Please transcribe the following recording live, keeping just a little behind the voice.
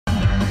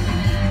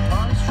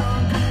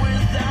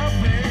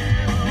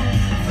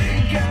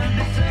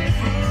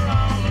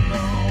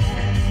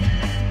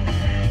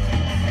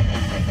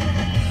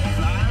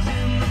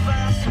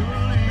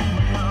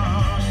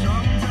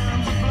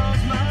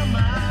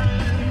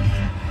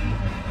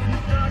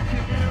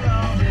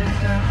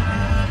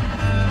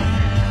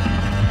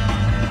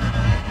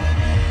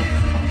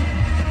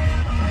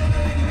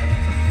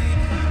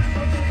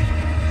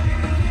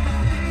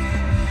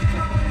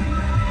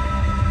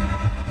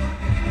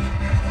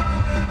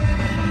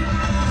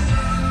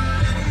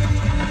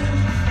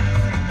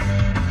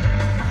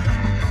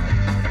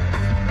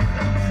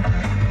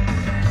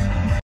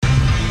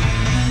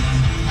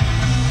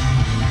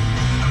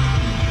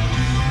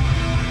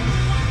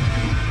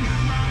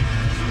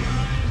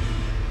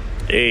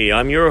Hey,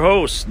 I'm your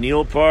host,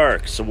 Neil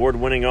Parks,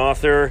 award-winning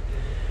author,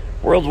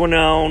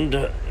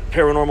 world-renowned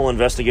paranormal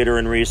investigator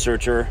and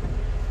researcher,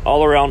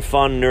 all-around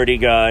fun, nerdy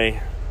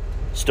guy,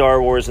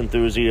 Star Wars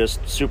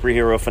enthusiast,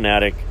 superhero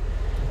fanatic.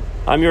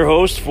 I'm your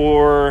host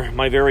for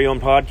my very own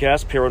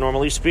podcast,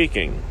 Paranormally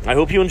Speaking. I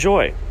hope you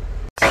enjoy.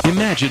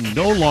 Imagine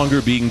no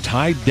longer being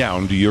tied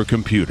down to your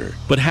computer,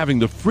 but having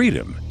the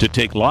freedom to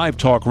take live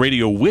talk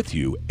radio with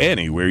you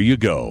anywhere you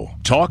go.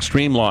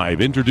 TalkStream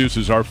Live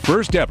introduces our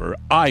first ever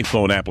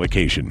iPhone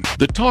application.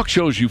 The talk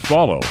shows you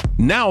follow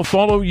now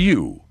follow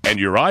you, and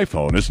your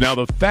iPhone is now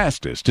the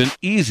fastest and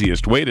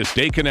easiest way to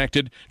stay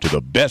connected to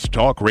the best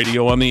talk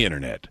radio on the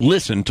internet.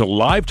 Listen to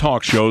live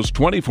talk shows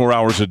 24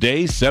 hours a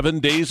day, 7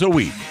 days a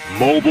week.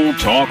 Mobile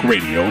talk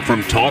radio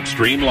from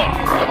TalkStream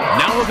Live.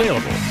 Now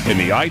available in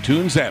the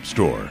iTunes App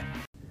Store.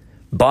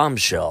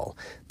 Bombshell.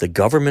 The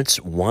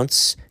government's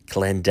once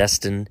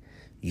clandestine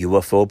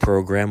UFO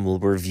program will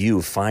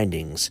review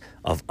findings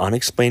of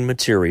unexplained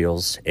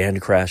materials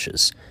and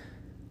crashes.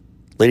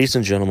 Ladies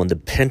and gentlemen, the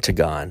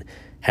Pentagon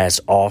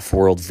has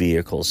off-world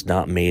vehicles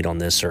not made on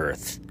this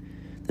earth.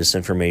 This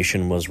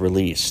information was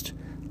released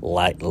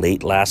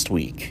late last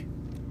week.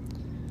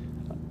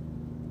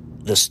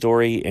 The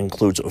story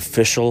includes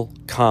official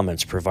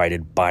comments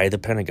provided by the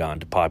Pentagon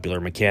to Popular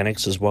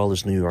Mechanics as well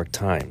as New York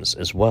Times,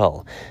 as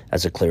well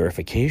as a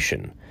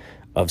clarification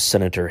of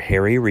Senator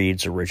Harry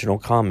Reid's original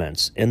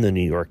comments in the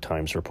New York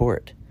Times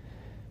report.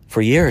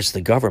 For years,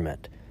 the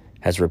government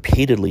has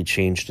repeatedly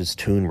changed its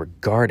tune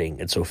regarding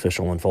its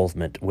official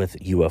involvement with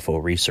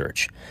UFO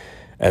research.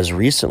 As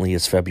recently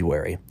as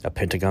February, a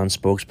Pentagon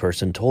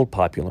spokesperson told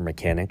Popular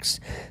Mechanics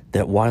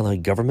that while a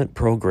government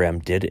program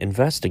did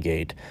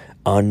investigate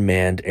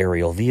unmanned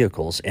aerial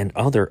vehicles and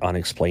other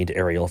unexplained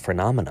aerial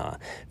phenomena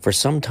for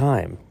some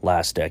time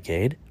last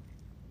decade,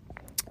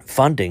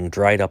 funding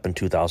dried up in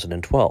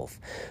 2012.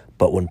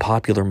 But when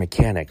Popular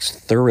Mechanics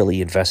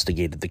thoroughly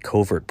investigated the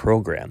covert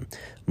program,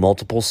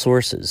 multiple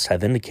sources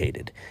have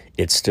indicated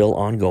it's still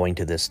ongoing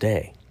to this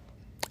day.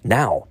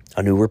 Now,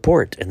 a new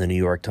report in the New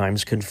York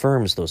Times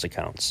confirms those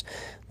accounts.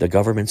 The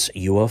government's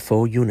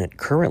UFO unit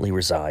currently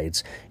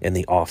resides in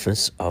the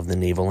Office of the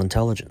Naval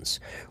Intelligence,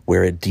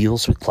 where it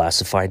deals with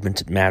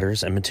classified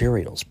matters and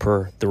materials,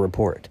 per the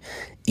report.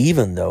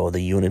 Even though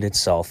the unit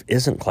itself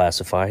isn't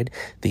classified,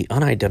 the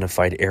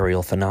Unidentified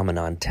Aerial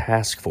Phenomenon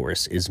Task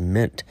Force is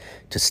meant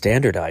to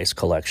standardize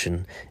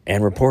collection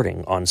and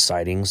reporting on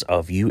sightings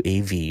of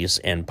UAVs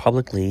and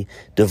publicly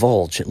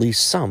divulge at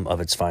least some of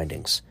its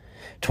findings.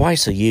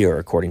 Twice a year,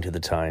 according to the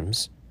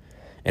Times.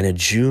 In a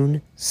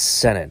June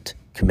Senate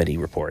committee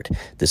report,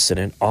 the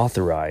Senate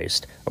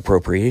authorized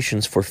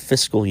appropriations for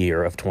fiscal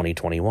year of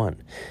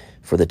 2021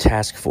 for the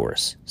task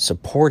force,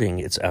 supporting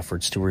its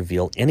efforts to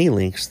reveal any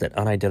links that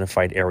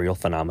unidentified aerial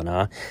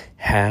phenomena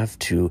have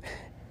to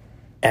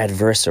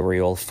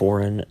adversarial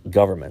foreign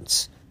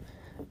governments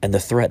and the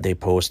threat they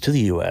pose to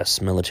the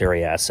U.S.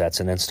 military assets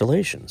and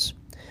installations.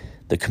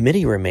 The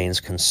committee remains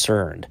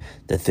concerned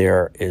that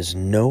there is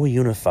no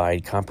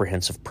unified,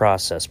 comprehensive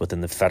process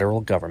within the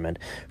federal government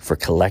for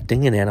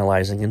collecting and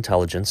analyzing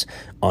intelligence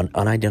on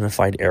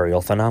unidentified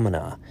aerial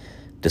phenomena.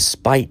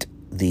 Despite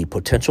the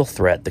potential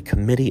threat, the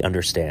committee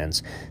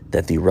understands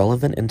that the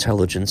relevant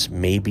intelligence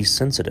may be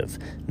sensitive.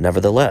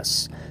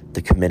 Nevertheless,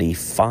 the committee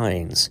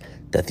finds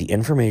that the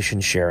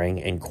information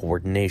sharing and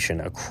coordination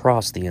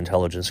across the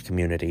intelligence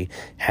community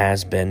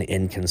has been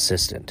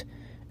inconsistent,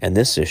 and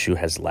this issue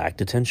has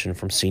lacked attention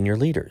from senior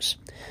leaders.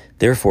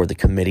 Therefore, the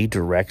committee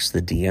directs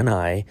the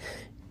DNI,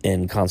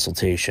 in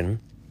consultation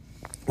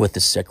with the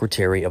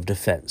Secretary of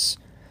Defense,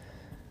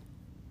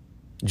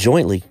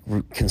 jointly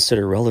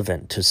consider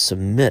relevant to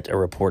submit a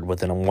report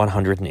within a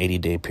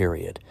 180-day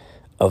period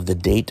of the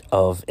date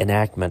of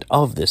enactment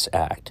of this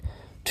act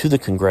to the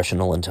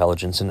Congressional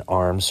Intelligence and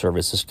Armed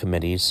Services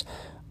Committees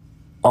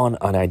on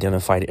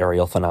Unidentified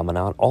Aerial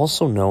Phenomena,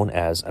 also known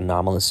as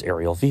anomalous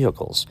aerial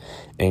vehicles,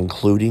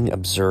 including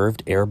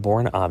observed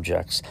airborne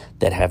objects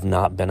that have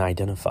not been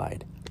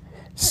identified.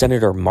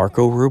 Senator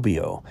Marco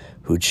Rubio,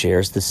 who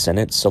chairs the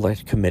Senate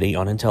Select Committee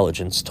on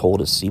Intelligence,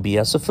 told a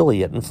CBS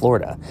affiliate in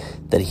Florida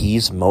that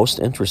he's most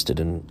interested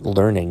in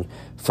learning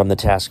from the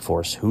task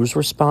force who's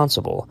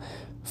responsible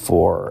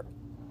for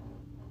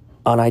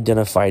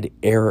unidentified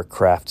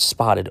aircraft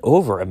spotted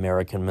over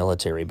American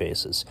military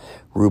bases.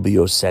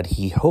 Rubio said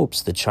he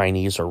hopes the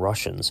Chinese or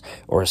Russians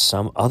or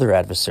some other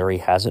adversary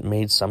hasn't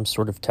made some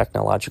sort of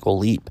technological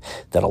leap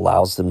that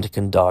allows them to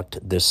conduct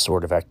this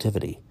sort of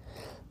activity.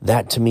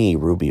 That, to me,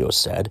 Rubio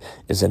said,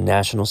 is a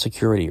national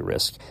security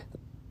risk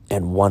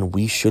and one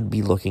we should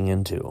be looking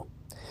into.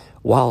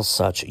 While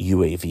such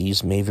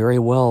UAVs may very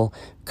well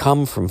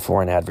come from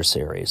foreign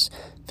adversaries,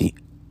 the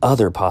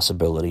other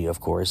possibility, of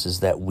course, is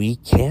that we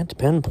can't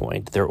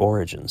pinpoint their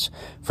origins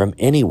from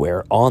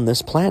anywhere on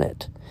this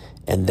planet.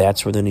 And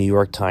that's where the New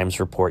York Times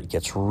report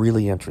gets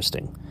really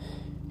interesting.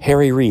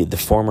 Harry Reid, the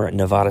former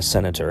Nevada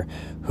senator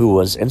who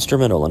was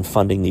instrumental in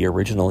funding the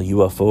original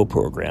UFO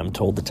program,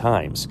 told The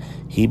Times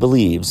he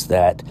believes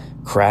that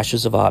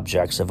crashes of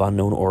objects of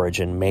unknown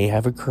origin may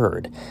have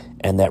occurred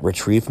and that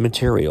retrieved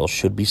material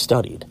should be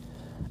studied.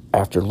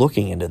 After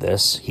looking into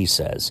this, he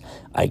says,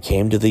 I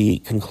came to the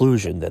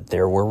conclusion that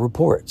there were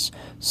reports.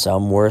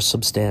 Some were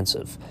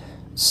substantive,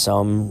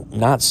 some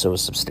not so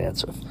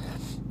substantive.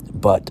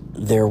 But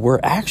there were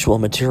actual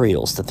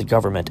materials that the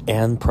government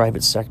and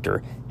private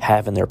sector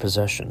have in their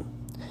possession.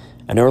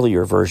 An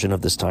earlier version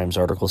of this Times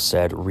article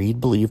said Reid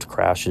believed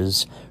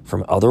crashes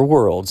from other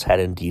worlds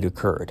had indeed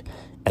occurred,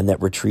 and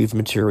that retrieved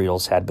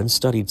materials had been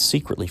studied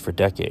secretly for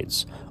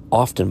decades,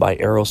 often by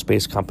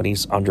aerospace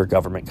companies under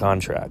government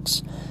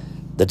contracts.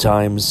 The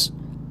Times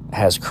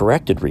has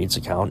corrected Reid's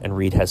account, and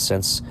Reid has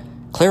since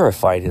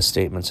clarified his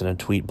statements in a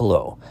tweet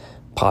below.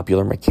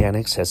 Popular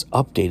Mechanics has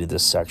updated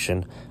this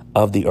section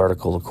of the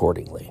article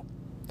accordingly,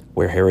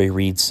 where Harry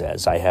Reid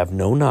says, I have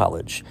no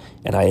knowledge,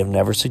 and I have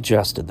never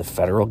suggested the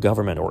federal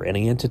government or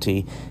any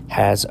entity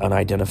has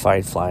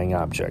unidentified flying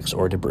objects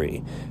or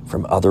debris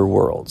from other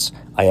worlds.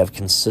 I have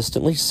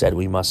consistently said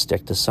we must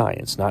stick to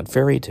science, not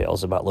fairy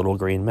tales about little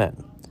green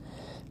men.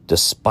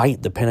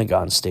 Despite the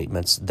Pentagon's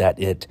statements that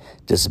it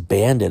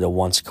disbanded a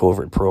once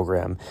covert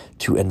program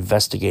to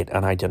investigate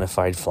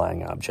unidentified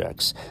flying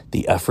objects,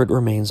 the effort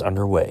remains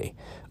underway.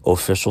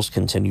 Officials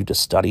continue to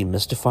study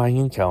mystifying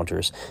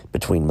encounters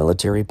between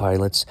military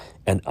pilots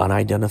and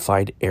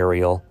unidentified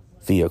aerial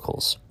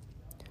vehicles.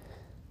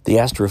 The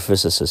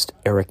astrophysicist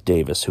Eric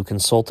Davis, who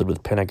consulted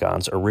with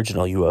Pentagon's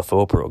original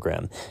UFO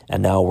program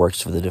and now works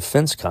for the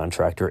defense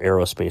contractor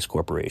Aerospace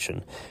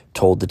Corporation,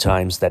 told The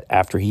Times that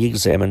after he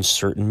examined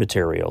certain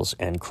materials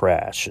and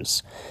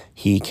crashes,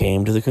 he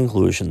came to the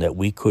conclusion that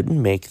we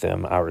couldn't make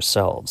them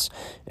ourselves.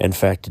 In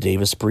fact,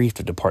 Davis briefed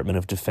a Department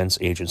of Defense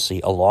agency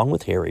along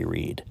with Harry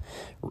Reid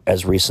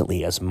as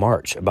recently as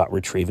March about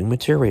retrieving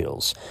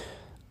materials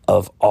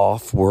of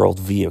off-world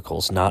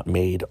vehicles not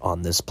made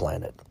on this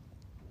planet.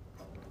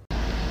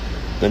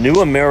 The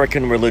new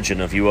American religion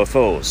of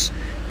UFOs.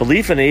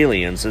 Belief in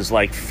aliens is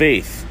like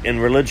faith in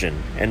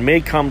religion and may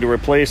come to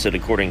replace it,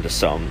 according to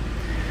some.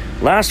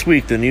 Last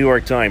week, the New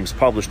York Times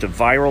published a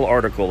viral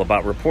article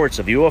about reports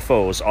of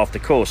UFOs off the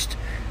coast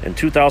in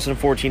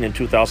 2014 and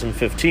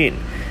 2015.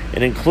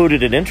 It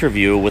included an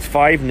interview with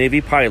 5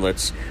 Navy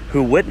pilots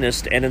who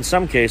witnessed and in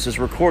some cases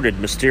recorded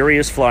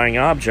mysterious flying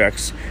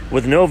objects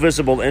with no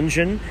visible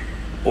engine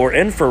or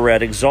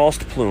infrared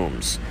exhaust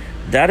plumes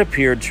that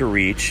appeared to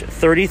reach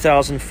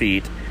 30,000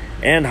 feet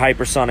and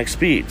hypersonic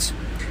speeds.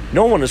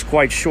 No one is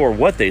quite sure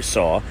what they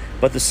saw,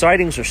 but the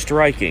sightings are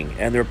striking,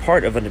 and they're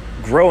part of a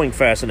growing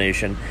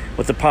fascination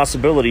with the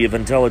possibility of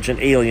intelligent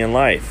alien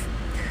life.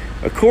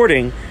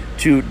 According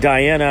to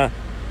Diana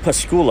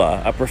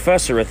Pascula, a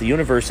professor at the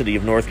University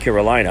of North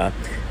Carolina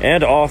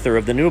and author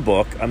of the new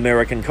book,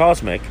 American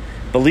Cosmic,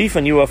 belief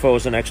in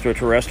UFOs and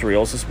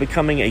extraterrestrials is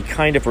becoming a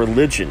kind of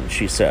religion,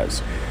 she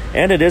says,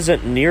 and it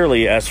isn't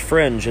nearly as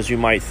fringe as you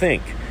might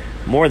think.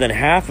 More than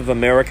half of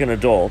American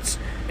adults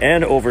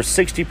and over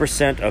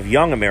 60% of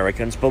young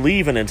Americans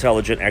believe in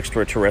intelligent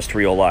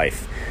extraterrestrial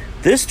life.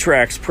 This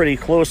tracks pretty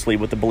closely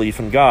with the belief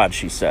in God,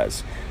 she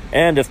says.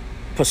 And if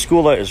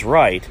Pascula is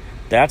right,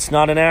 that's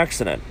not an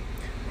accident.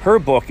 Her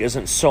book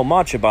isn't so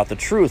much about the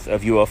truth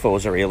of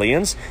UFOs or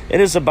aliens. It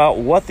is about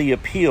what the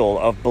appeal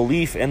of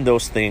belief in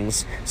those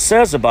things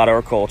says about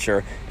our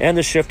culture and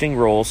the shifting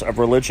roles of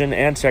religion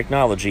and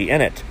technology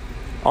in it.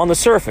 On the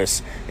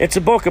surface, it's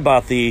a book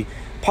about the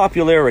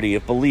popularity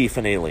of belief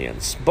in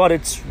aliens, but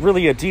it's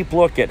really a deep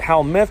look at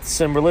how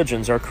myths and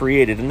religions are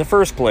created in the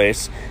first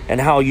place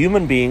and how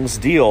human beings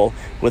deal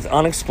with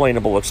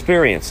unexplainable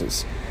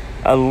experiences.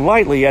 A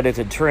lightly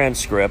edited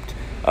transcript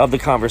of the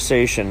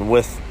conversation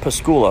with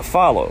Pascula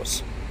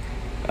follows.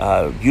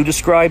 You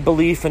describe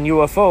belief in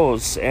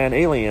UFOs and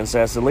aliens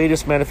as the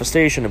latest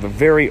manifestation of a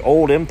very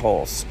old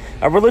impulse,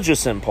 a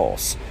religious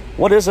impulse.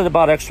 What is it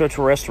about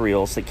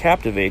extraterrestrials that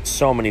captivates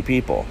so many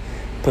people?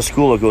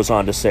 Pascula goes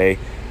on to say,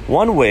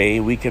 one way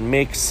we can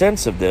make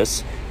sense of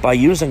this by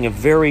using a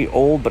very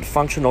old but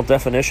functional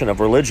definition of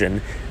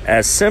religion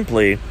as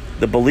simply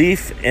the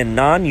belief in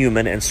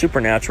non-human and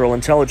supernatural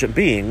intelligent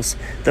beings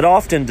that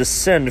often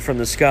descend from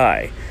the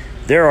sky.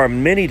 There are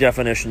many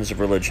definitions of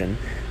religion,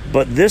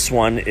 but this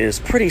one is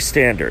pretty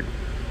standard.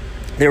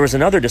 There is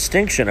another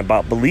distinction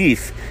about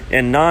belief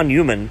in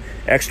non-human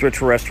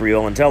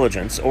extraterrestrial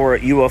intelligence or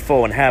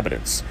UFO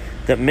inhabitants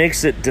that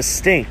makes it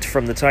distinct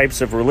from the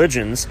types of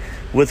religions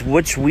with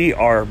which we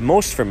are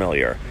most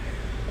familiar.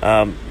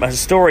 A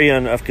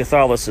historian of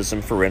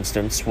Catholicism, for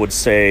instance, would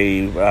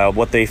say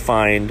what they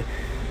find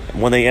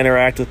when they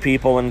interact with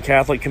people in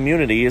Catholic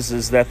communities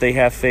is that they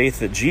have faith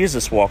that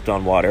Jesus walked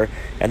on water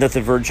and that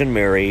the Virgin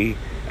Mary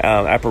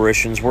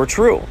apparitions were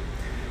true.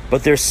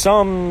 But there's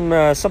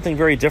something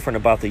very different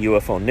about the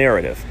UFO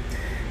narrative.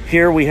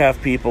 Here we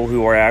have people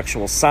who are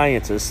actual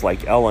scientists,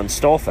 like Ellen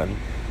Stolfen,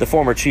 the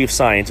former chief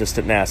scientist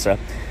at NASA.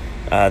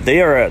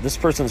 This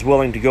person's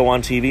willing to go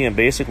on TV and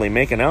basically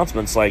make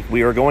announcements like,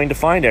 we are going to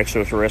find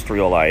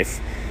extraterrestrial life.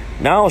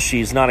 Now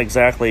she's not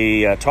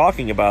exactly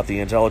talking about the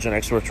intelligent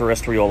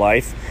extraterrestrial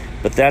life,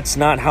 but that's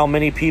not how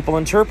many people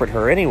interpret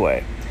her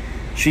anyway.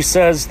 She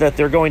says that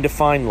they're going to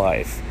find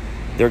life.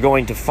 They're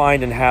going to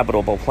find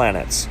inhabitable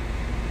planets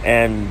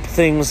and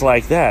things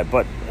like that.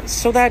 But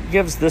so that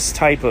gives this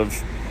type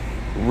of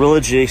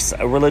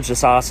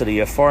religiosity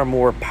a far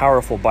more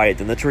powerful bite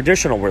than the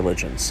traditional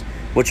religions,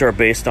 which are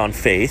based on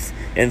faith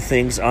in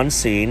things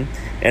unseen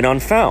and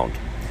unfound.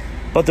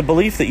 But the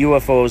belief that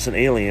UFOs and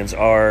aliens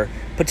are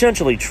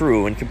potentially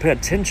true and can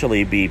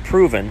potentially be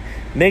proven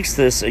makes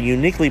this a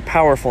uniquely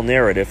powerful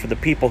narrative for the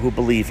people who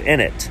believe in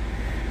it.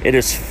 It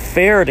is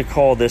fair to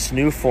call this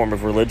new form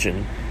of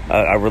religion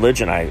a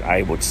religion,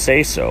 I would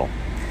say so.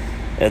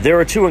 There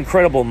are two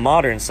incredible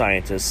modern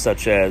scientists,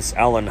 such as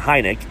Allen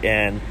Hynek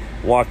and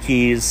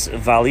Waquiz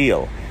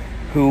Valil,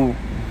 who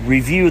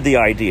reviewed the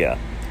idea.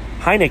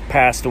 Hynek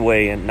passed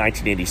away in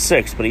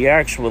 1986, but he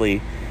actually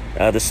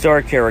the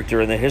star character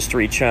in the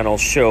History Channel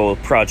show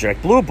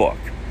Project Blue Book.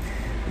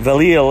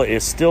 Valil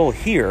is still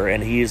here,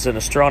 and he's an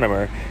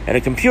astronomer and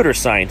a computer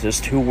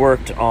scientist who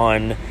worked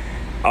on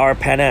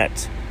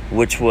ARPANET,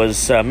 which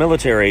was a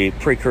military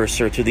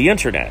precursor to the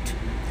Internet.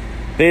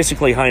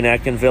 Basically,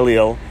 Hynek and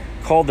Valil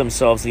called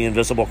themselves the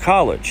Invisible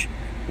College.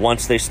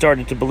 Once they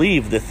started to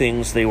believe the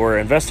things they were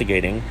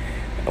investigating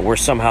were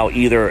somehow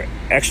either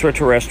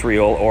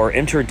extraterrestrial or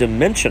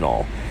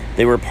interdimensional,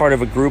 they were part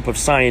of a group of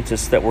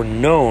scientists that were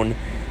known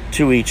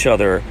to each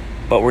other,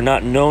 but were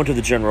not known to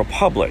the general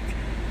public,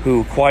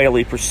 who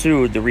quietly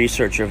pursued the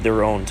research of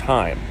their own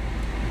time.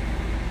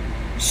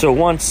 So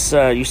once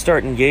you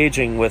start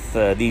engaging with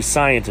these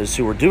scientists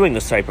who were doing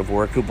this type of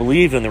work, who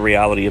believe in the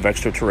reality of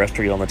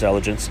extraterrestrial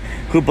intelligence,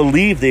 who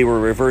believe they were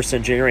reverse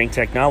engineering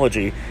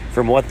technology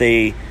from what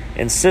they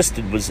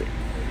insisted was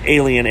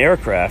alien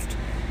aircraft,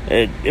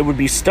 it would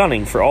be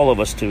stunning for all of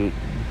us to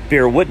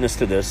bear witness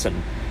to this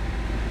and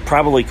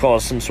probably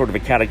cause some sort of a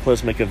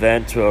cataclysmic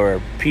event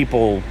where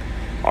people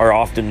are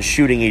often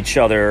shooting each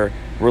other,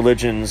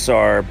 religions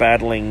are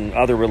battling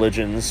other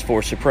religions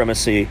for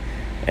supremacy,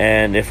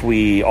 and if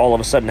we all of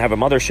a sudden have a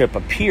mothership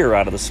appear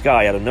out of the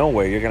sky, out of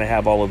nowhere, you're going to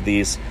have all of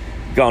these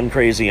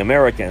gun-crazy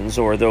Americans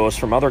or those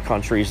from other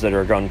countries that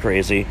are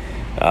gun-crazy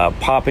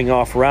popping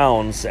off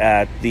rounds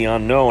at the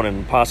unknown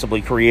and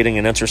possibly creating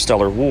an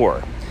interstellar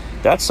war.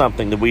 That's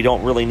something that we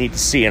don't really need to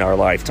see in our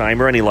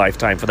lifetime, or any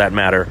lifetime for that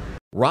matter.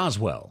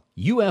 Roswell,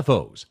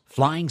 UFOs,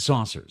 flying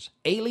saucers,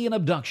 alien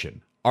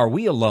abduction. Are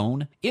we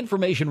alone?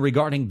 Information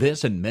regarding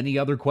this and many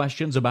other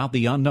questions about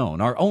the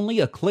unknown are only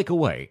a click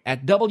away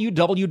at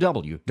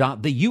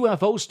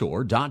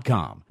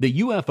www.theufostore.com.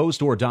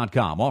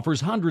 TheUFOstore.com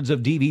offers hundreds of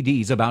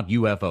DVDs about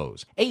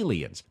UFOs,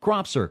 aliens,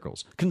 crop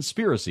circles,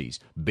 conspiracies,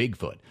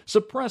 Bigfoot,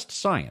 suppressed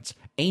science,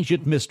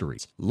 ancient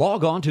mysteries.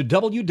 Log on to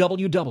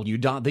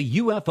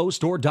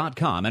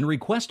www.theufostore.com and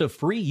request a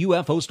free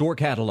UFO Store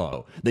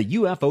catalog.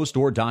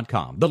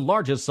 TheUFOstore.com, the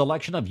largest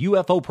selection of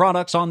UFO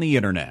products on the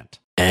internet.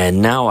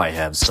 And now I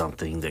have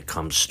something that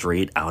comes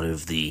straight out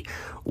of the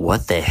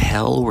 "What the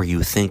hell were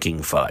you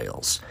thinking"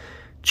 files.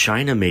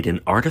 China made an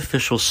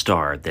artificial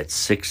star that's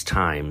 6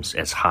 times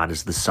as hot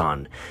as the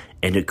sun,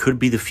 and it could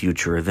be the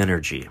future of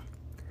energy.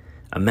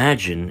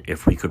 Imagine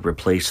if we could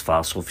replace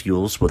fossil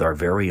fuels with our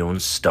very own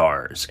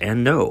stars.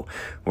 And no,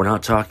 we're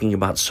not talking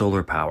about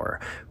solar power.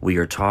 We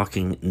are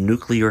talking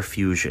nuclear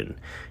fusion,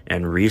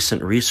 and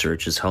recent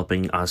research is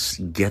helping us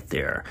get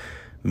there.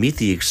 Meet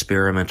the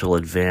experimental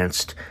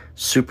advanced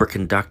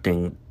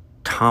superconducting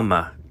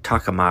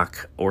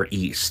tokamak, or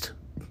EAST.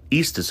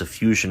 EAST is a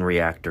fusion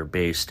reactor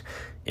based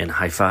in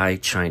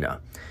Hefei,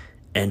 China,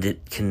 and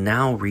it can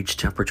now reach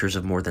temperatures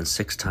of more than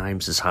 6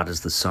 times as hot as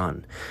the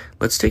sun.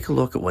 Let's take a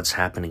look at what's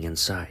happening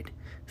inside.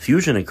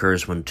 Fusion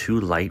occurs when 2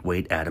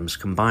 lightweight atoms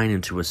combine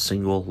into a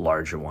single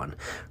larger one,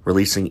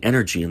 releasing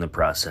energy in the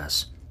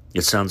process.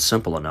 It sounds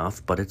simple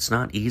enough, but it's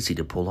not easy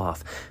to pull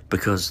off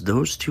because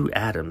those 2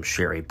 atoms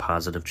share a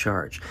positive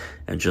charge,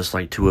 and just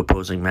like 2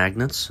 opposing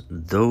magnets,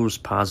 those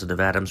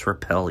positive atoms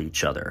repel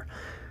each other.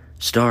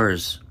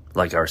 Stars,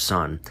 like our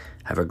sun,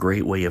 have a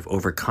great way of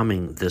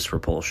overcoming this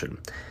repulsion.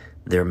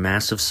 Their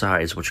massive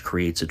size, which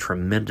creates a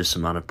tremendous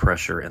amount of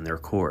pressure in their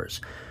cores.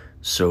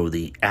 So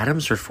the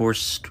atoms are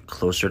forced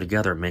closer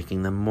together,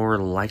 making them more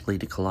likely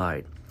to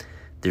collide.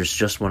 There's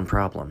just one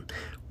problem.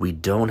 We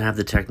don't have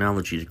the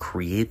technology to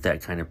create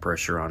that kind of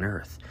pressure on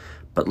Earth.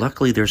 But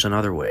luckily there's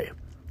another way.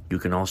 You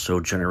can also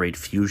generate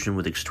fusion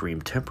with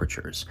extreme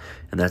temperatures.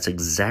 And that's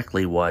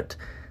exactly what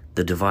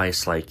the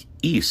device like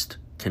EAST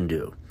can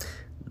do.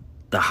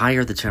 The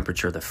higher the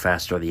temperature, the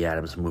faster the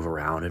atoms move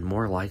around and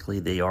more likely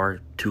they are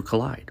to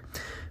collide.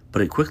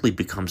 But it quickly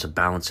becomes a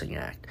balancing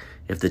act.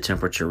 If the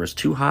temperature is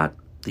too hot,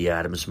 the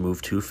atoms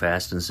move too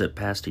fast and zip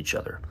past each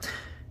other.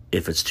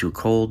 If it's too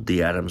cold,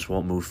 the atoms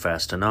won't move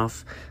fast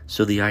enough,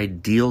 so the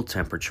ideal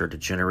temperature to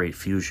generate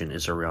fusion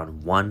is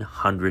around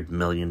 100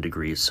 million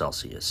degrees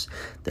Celsius.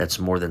 That's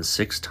more than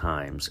 6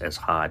 times as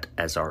hot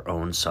as our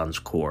own sun's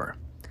core.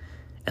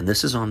 And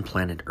this is on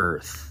planet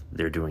Earth.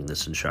 They're doing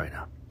this in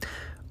China.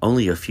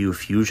 Only a few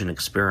fusion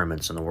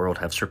experiments in the world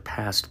have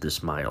surpassed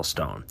this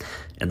milestone,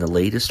 and the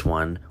latest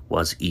one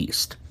was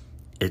EAST.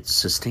 It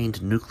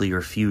sustained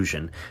nuclear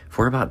fusion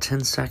for about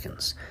 10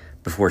 seconds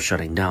before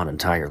shutting down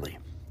entirely.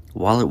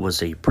 While it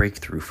was a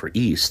breakthrough for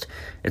EAST,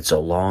 it's a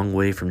long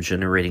way from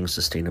generating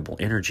sustainable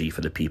energy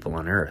for the people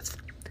on Earth.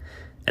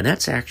 And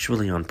that's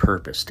actually on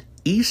purpose.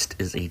 EAST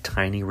is a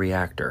tiny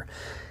reactor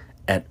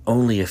at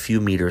only a few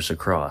meters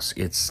across.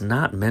 It's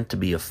not meant to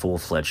be a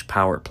full-fledged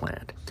power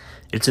plant.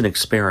 It's an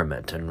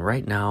experiment, and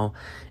right now,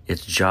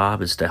 its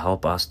job is to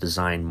help us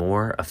design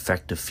more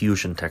effective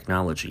fusion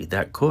technology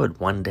that could,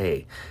 one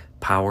day,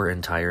 power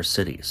entire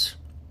cities.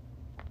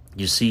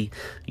 You see,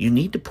 you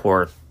need to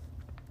pour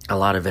a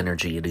lot of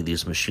energy into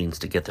these machines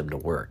to get them to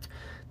work.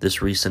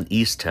 This recent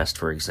EAST test,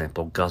 for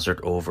example,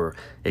 guzzled over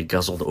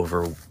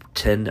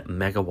 10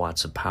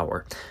 megawatts of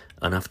power,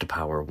 enough to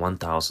power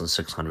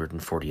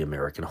 1,640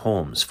 American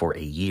homes for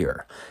a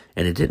year.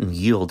 And it didn't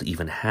yield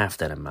even half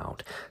that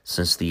amount,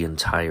 since the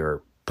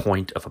entire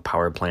point of a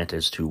power plant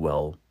is to,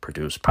 well,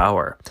 produce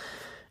power.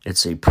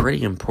 It's a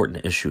pretty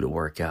important issue to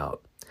work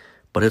out,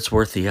 but it's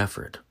worth the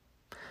effort.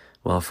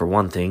 Well, for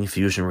one thing,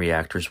 fusion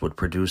reactors would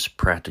produce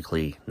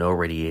practically no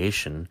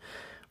radiation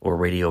or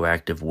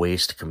radioactive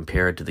waste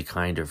compared to the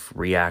kind of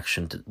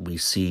reaction we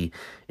see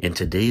in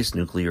today's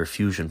nuclear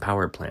fusion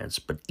power plants.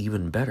 But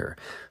even better,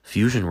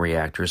 fusion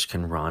reactors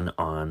can run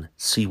on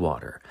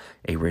seawater,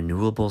 a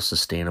renewable,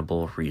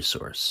 sustainable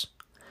resource.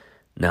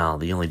 Now,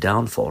 the only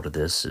downfall to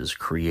this is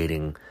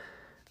creating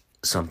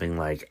something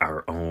like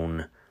our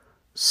own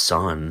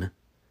sun,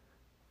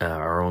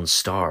 our own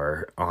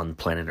star on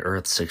planet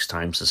Earth 6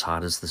 times as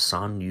hot as the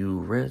sun. You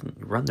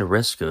run the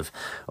risk of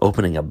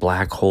opening a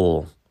black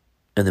hole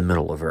in the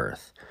middle of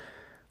Earth,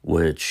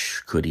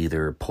 which could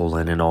either pull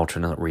in an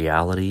alternate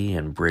reality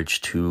and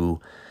bridge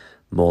two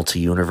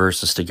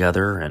multi-universes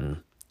together,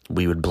 and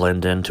we would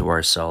blend into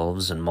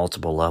ourselves in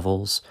multiple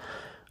levels.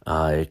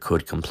 It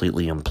could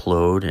completely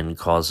implode and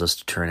cause us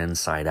to turn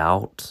inside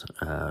out,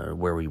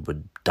 where we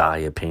would die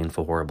a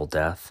painful, horrible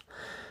death.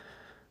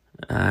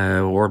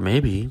 Or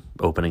maybe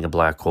opening a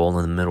black hole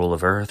in the middle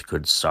of Earth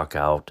could suck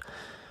out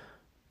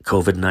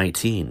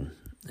COVID-19,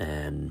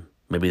 and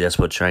maybe that's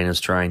what China's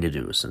trying to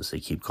do, since they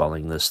keep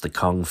calling this the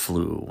Kung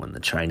Flu and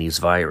the Chinese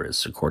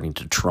virus, according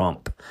to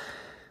Trump.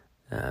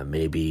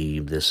 Maybe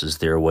this is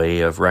their way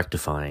of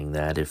rectifying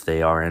that if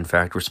they are in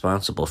fact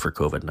responsible for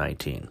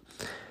COVID-19.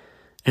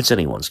 It's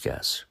anyone's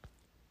guess.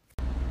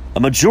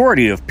 A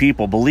majority of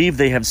people believe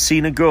they have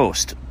seen a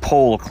ghost,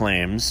 poll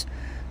claims.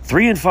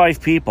 3 in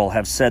 5 people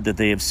have said that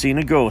they have seen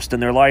a ghost in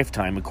their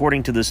lifetime,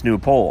 according to this new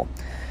poll.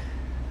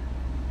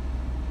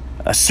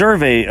 A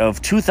survey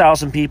of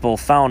 2,000 people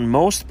found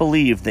most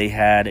believed they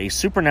had a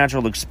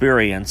supernatural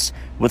experience,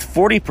 with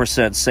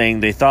 40% saying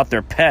they thought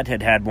their pet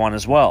had had one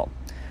as well.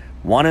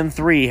 1 in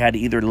 3 had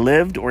either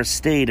lived or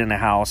stayed in a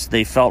house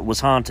they felt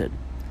was haunted.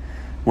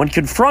 When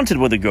confronted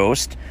with a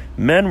ghost,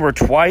 men were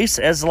twice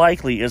as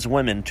likely as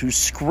women to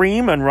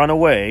scream and run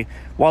away,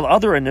 while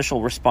other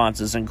initial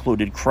responses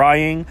included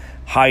crying,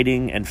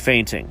 hiding, and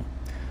fainting.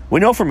 We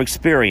know from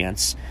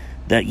experience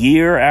that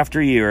year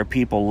after year,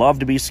 people love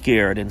to be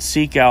scared and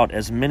seek out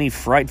as many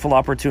frightful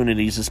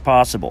opportunities as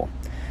possible.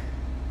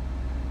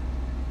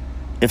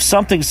 If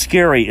something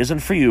scary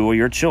isn't for you or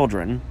your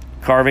children,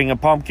 carving a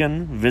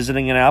pumpkin,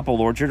 visiting an apple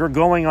orchard, or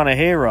going on a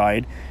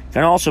hayride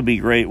can also be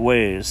great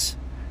ways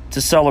to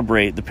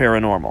celebrate the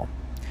paranormal.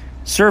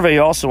 Survey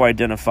also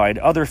identified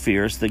other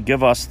fears that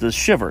give us the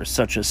shivers,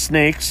 such as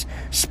snakes,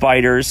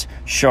 spiders,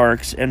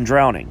 sharks, and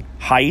drowning,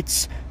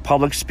 heights,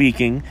 public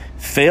speaking,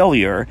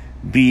 failure,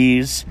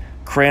 bees,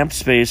 cramped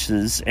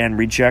spaces, and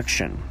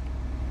rejection.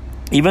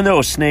 Even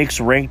though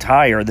snakes ranked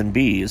higher than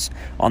bees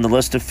on the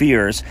list of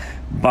fears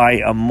by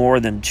a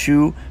more than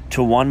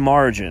 2-to-1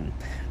 margin,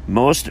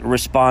 most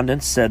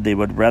respondents said they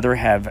would rather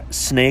have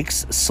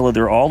snakes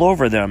slither all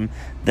over them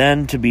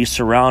than to be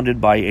surrounded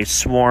by a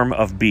swarm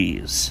of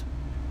bees.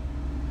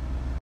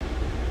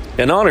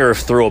 In honor of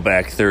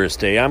Throwback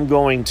Thursday, I'm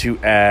going to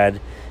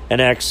add an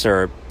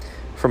excerpt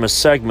from a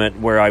segment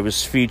where I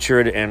was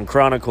featured and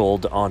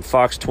chronicled on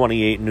Fox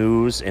 28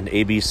 News and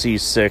ABC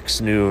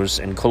 6 News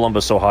in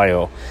Columbus,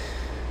 Ohio.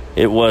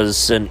 It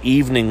was an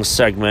evening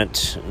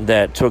segment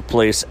that took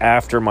place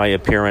after my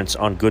appearance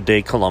on Good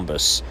Day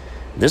Columbus.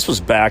 This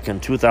was back in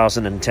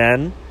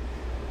 2010,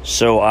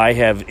 so I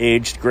have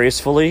aged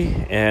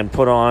gracefully and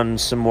put on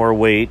some more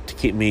weight to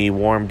keep me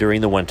warm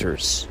during the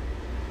winters.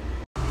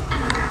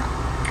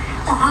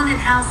 Haunted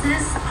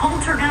houses,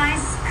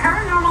 poltergeists,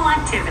 paranormal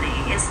activity.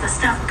 It's the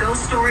stuff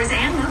ghost stories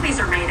and movies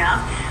are made of.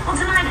 Well,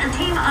 tonight, a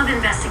team of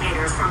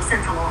investigators from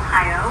Central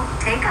Ohio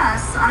take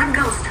us on a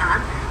ghost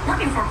hunt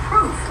looking for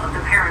proof of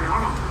the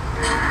paranormal.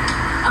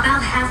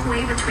 About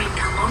halfway between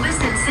Columbus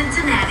and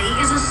Cincinnati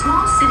is a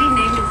small city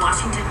named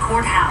Washington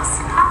Courthouse.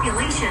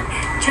 Population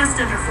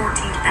just under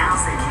 14,000.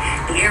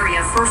 The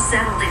area, first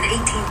settled in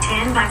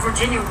 1810 by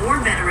Virginia War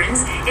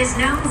veterans, is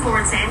known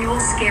for its annual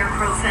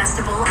Scarecrow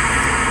Festival.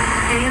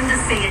 and the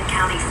Fayette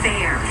County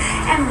Fair.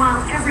 And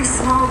while every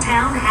small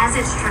town has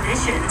its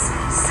traditions,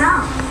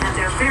 some have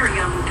their very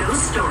own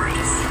ghost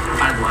stories.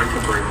 I'd like to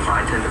believe,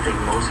 I tend to think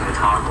most of it's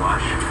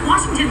hogwash.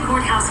 Washington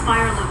Courthouse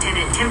Fire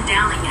Lieutenant Tim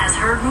Downing has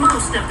heard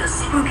most of the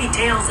spooky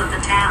tales of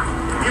the town.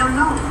 The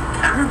unknown.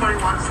 Everybody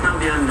wants to know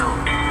the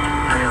unknown.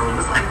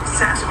 It's like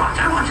Sasquatch.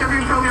 I watch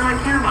every program I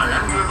can about it.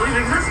 I believe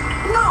it exists?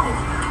 No.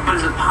 But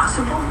is it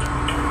possible?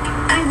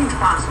 Anything's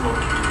possible.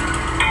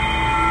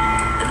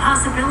 The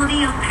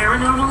possibility of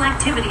paranormal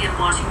activity in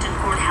Washington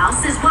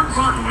Courthouse is what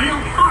brought Neil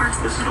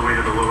Parks. This is the way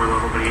to the lower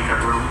level beneath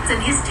that room.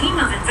 And his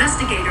team of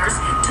investigators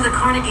to the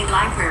Carnegie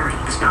Library.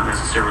 It's not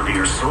necessarily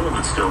your soul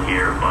that's still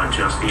here, but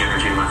just the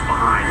energy left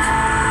behind.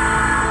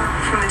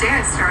 From the day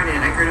I started,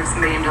 I heard of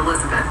somebody named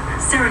Elizabeth.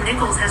 Sarah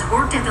Nichols has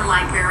worked at the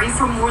library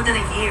for more than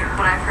a year.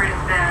 What I've heard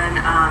have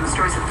been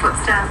stories of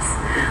footsteps,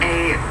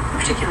 a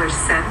particular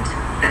scent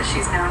that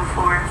she's known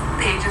for,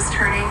 pages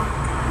turning,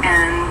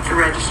 and the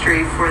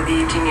registry for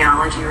the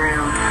genealogy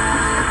room,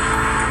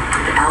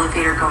 the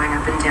elevator going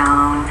up and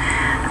down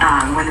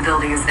when the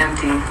building is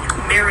empty.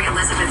 Mary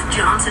Elizabeth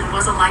Johnson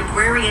was a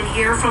librarian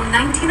here from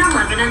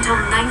 1911 until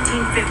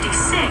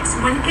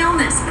 1956 when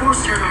illness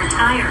forced her to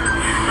retire.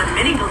 But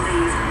many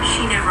believe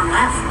she never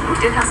left. We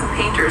did have some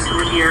painters who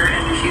were here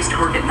and refused to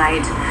work at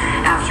night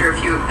after a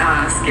few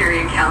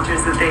scary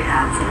encounters that they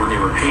had. When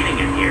they were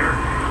painting in here,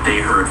 they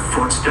heard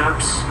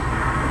footsteps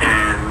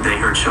and they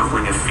heard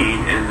shuffling of feet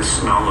and the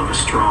smell of a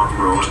strong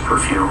rose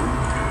perfume,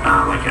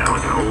 like an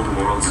old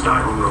world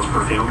style rose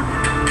perfume.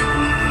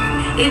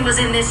 It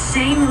was in this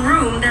same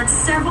room that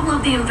several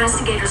of the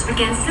investigators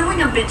began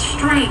feeling a bit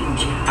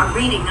strange. A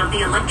reading of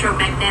the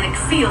electromagnetic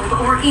field,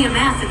 or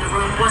EMF, in the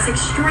room was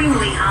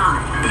extremely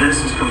high.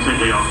 This is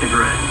completely off the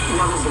grid.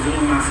 Levels of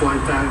EMF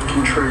like that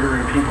can trigger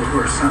in people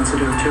who are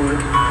sensitive to it.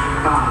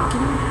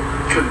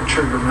 Could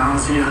trigger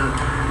nausea,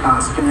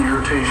 skin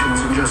irritations,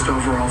 and just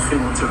overall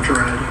feelings of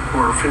dread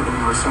or feeling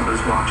like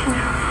somebody's watching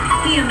you.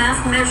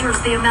 EMF measures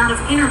the amount of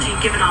energy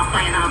given off by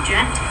an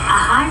object. A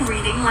high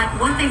reading like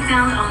what they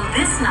found on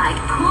this night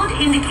could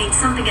indicate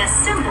something as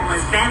simple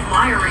as bad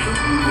wiring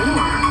or...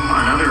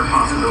 Another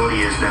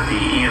possibility is that the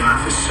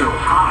EMF is so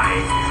high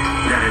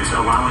that it's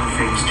allowing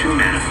things to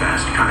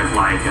manifest, kind of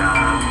like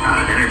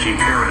an energy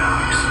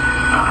paradox,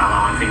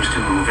 allowing things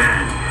to move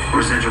in.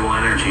 Residual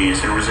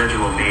energies, and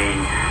residual being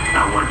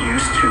what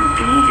used to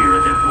be here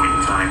at that point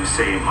in time,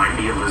 say it might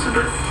be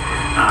Elizabeth,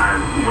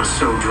 was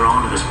so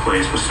drawn to this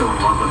place, was so in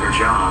love with her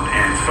job,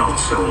 and felt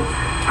so,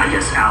 I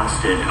guess,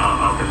 ousted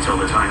up until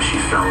the time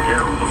she fell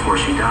ill before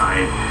she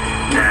died,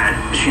 that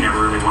she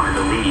never really wanted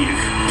to leave.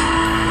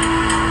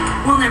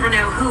 We'll never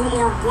know who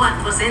or what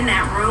was in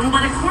that room,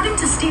 but according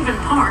to Stephen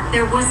Park,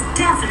 there was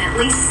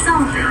definitely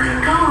something.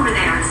 Go over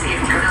there and see if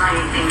you can feel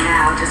anything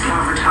now, just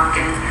while we're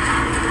talking.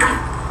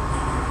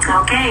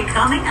 Okay,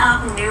 coming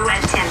up new at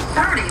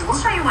 10:30, we'll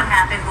show you what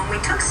happened when we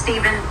took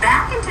Stephen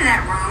back into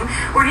that room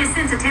where his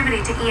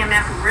sensitivity to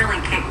EMF really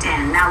kicked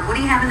in. Now, would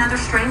he have another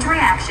strange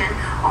reaction,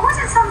 or was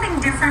it something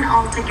different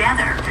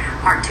altogether?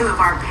 Part 2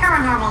 of our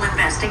paranormal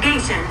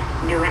investigation,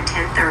 new at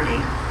 10:30.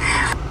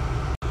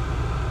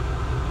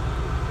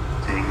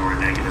 Or a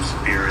negative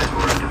spirit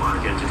or a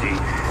demonic entity,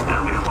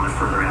 we don't want to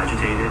further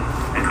agitate it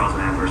and cause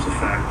an adverse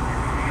effect.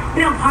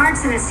 Neil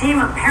Parks and his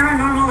team of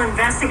paranormal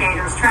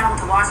investigators traveled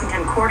to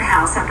Washington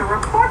Courthouse after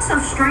reports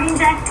of strange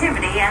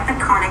activity at the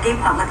Carnegie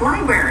Public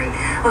Library.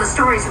 Well, the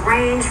stories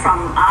range from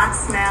odd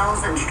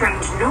smells and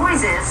strange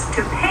noises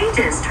to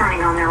pages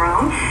turning on their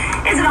own.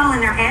 Is it all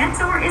in their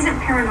heads, or is it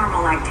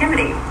paranormal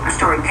activity? Our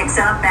story picks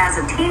up as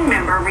a team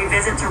member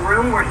revisits a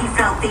room where he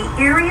felt the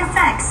eerie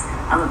effects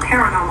of a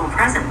paranormal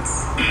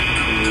presence.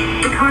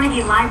 The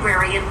Carnegie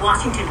Library in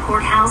Washington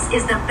Courthouse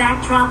is the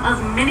backdrop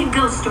of many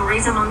ghost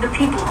stories among the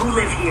people who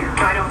live here.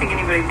 I don't think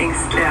anybody thinks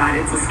that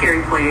it's a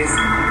scary place.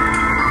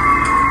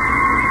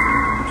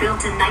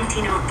 Built in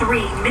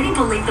 1903, many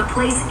believe the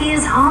place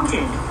is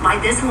haunted by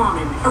this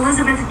woman,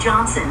 Elizabeth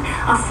Johnson,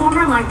 a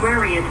former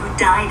librarian who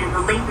died in the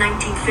late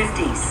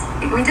 1950s.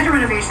 We did a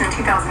renovation in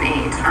 2008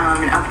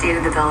 and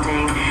updated the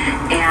building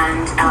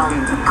and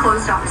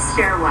closed off a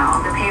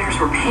stairwell. The painters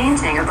were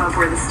painting above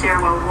where the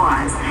stairwell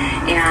was,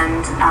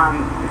 and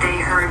they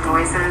heard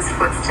noises,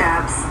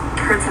 footsteps,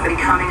 heard somebody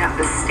coming up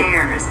the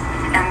stairs.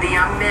 And the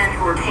young men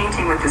who were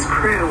painting with this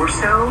crew were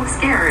so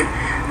scared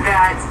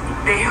that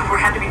they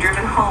had to be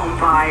driven home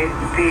by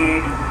the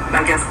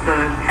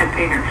head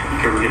painter.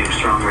 Okay, we're getting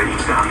strong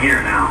ratings down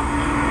here now.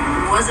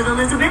 Was it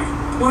Elizabeth?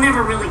 We'll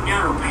never really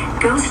know.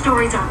 Ghost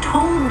stories are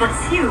told, but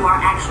few are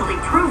actually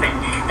proven.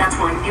 That's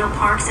why Neil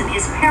Parks and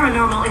his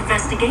paranormal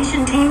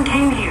investigation team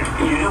came here.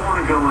 You don't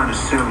want to go on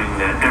assuming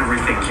that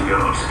everything's a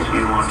ghost.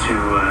 You want to,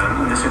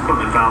 this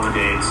equipment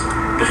validates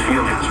the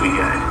feelings we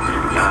get,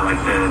 like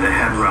the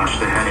head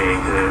rush, the headache,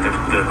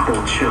 the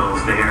cold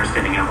chills, the hair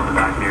standing up on the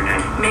back of your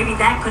neck. Maybe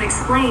that could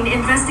explain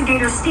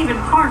investigator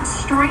Stephen Park's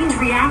strange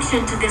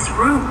reaction to this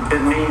room.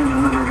 And me and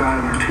another guy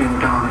on our team,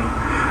 Donnie,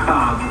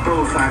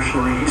 both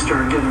actually, he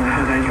started getting a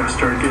headache, I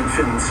started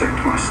feeling sick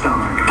to my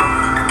stomach.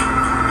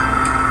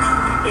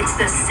 It's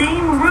the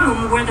same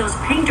room where those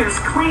painters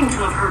claim to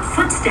have heard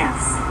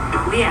footsteps.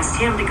 We asked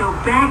him to go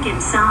back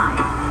inside.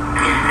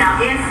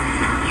 Now, if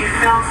you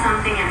felt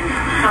something and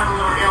felt a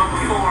little ill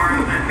before,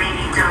 but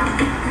maybe don't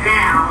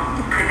now,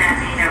 could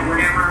that mean that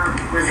whatever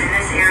was in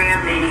this area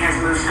maybe has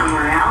moved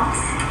somewhere else?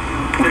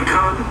 It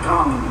could.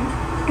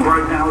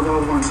 Right now, though,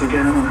 once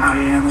again, I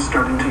am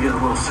starting to get a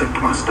little sick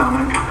to my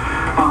stomach.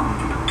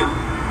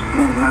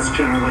 And that's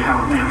generally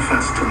how it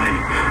manifests to me.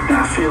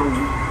 And I feel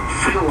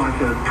like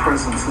a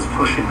presence is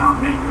pushing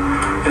on me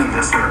in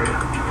this area.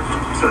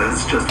 So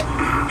it's just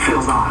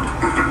feels odd.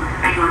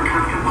 Are you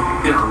uncomfortable?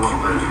 Yeah, a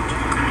little bit.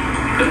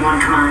 You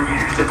want to come on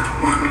there?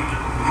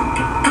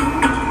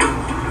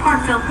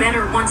 Hart felt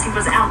better once he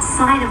was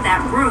outside of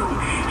that room.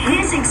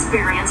 His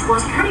experience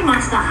was pretty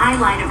much the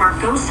highlight of our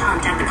ghost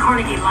hunt at the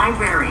Carnegie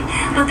Library.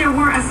 But there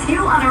were a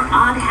few other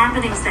odd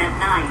happenings that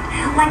night.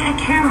 Like a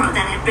camera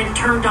that had been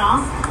turned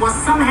off was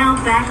somehow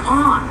back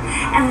on.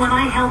 And when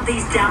I held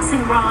these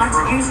dowsing rods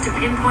used to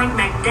pinpoint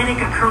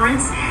magnetic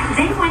occurrence,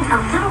 they went a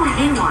little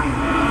haywire.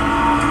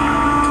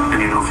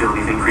 And you don't feel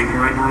anything creepy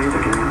right now either,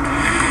 do you?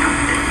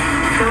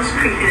 It feels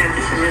creepy that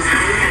this is just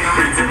moving on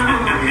its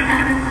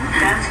own.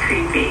 That's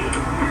creepy.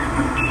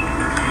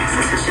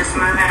 This is just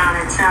moving on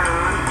its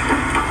own.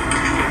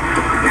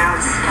 Now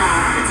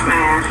it's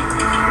mad.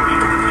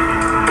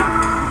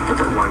 But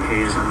that white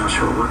haze, I'm not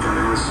sure what that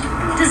is.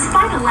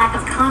 Despite a lack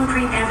of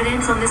concrete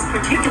evidence on this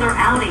particular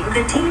outing,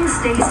 the team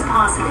stays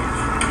positive.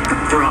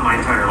 Throughout my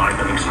entire life,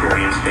 I've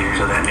experienced things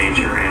of that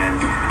nature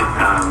and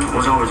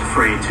was always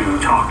afraid to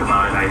talk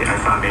about it. I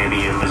thought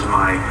maybe it was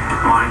my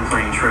mind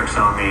playing tricks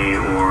on me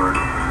or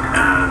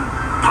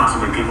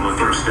possibly people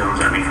would throw stones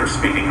at me for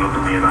speaking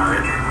openly about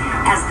it.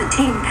 As the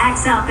team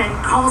packs up and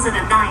calls it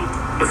a night.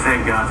 But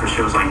thank God for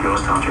shows like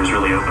Ghost Hunters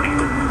really opening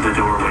the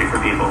doorway for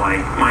people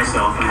like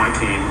myself and my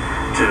team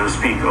to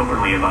speak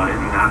openly about it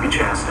and not be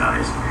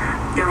chastised.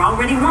 They're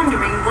already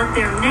wondering what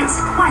their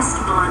next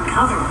quest will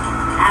uncover.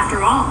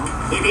 After all,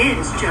 it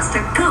is just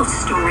a ghost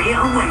story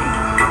away.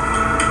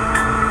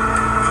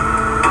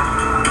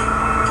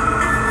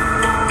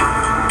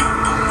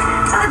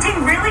 So the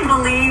team really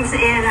believes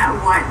in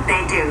what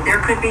they do. There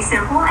could be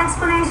simple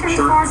explanations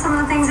for some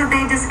of the things that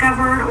they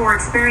discovered or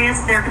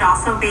experienced. There could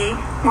also be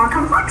more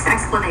complex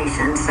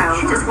explanations.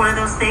 So just one of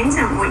those things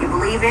and what you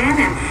believe in,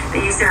 and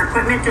they use their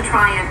equipment to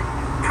try and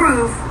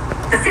prove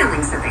the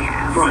feelings that they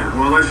have. Right.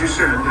 Well, as you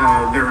said,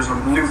 there is a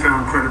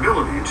newfound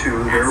credibility to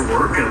their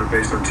work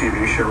based on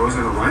TV shows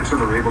and the like, so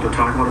they're able to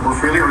talk about it more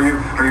freely.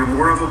 Are you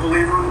more of a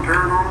believer in the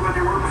paranormal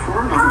than you were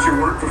before? Not that you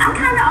weren't before?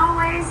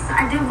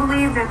 I do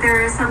believe that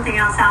there is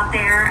something else out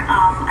there.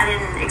 I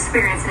didn't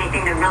experience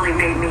anything that really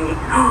made me,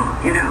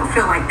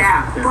 feel like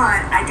that. Yeah.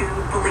 But I do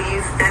believe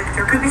that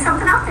there could be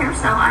something out there.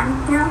 So I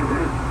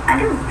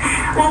do.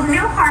 Well,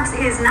 Neil Parks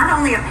is not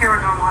only a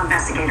paranormal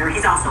investigator,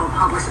 he's also a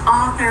published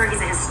author,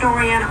 he's a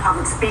historian, a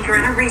public speaker,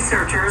 and a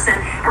researcher.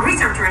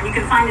 And you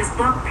can find his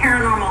book,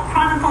 Paranormal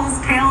Chronicles,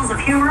 Tales of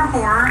Humor,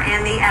 Horror,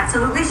 and the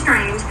Absolutely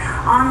Strange,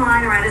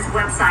 online or at his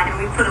website. And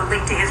we put a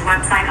link to his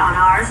website on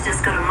ours.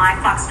 Just go to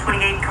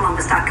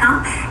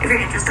myfox28columbus.com if you're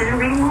interested in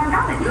reading more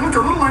about it. You looked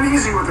a little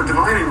uneasy with the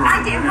divining room.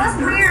 It was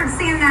weird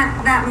seeing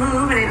that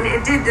move, and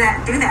it did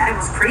do that. It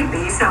was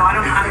creepy, so I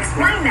don't know how to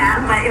explain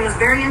that, but it was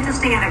very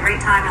interesting and a great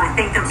time, and I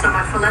thank them so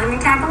much for letting me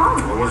tag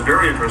along. Well, it was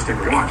very interesting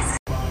to watch.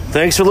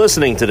 Thanks for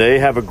listening today.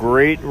 Have a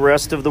great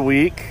rest of the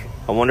week,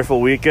 a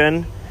wonderful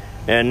weekend,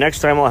 and next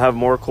time I'll have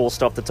more cool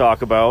stuff to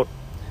talk about,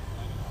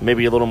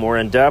 maybe a little more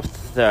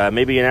in-depth,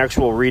 maybe an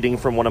actual reading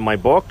from one of my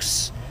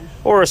books,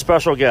 or a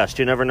special guest.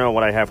 You never know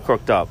what I have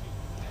cooked up.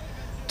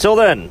 Till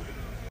then,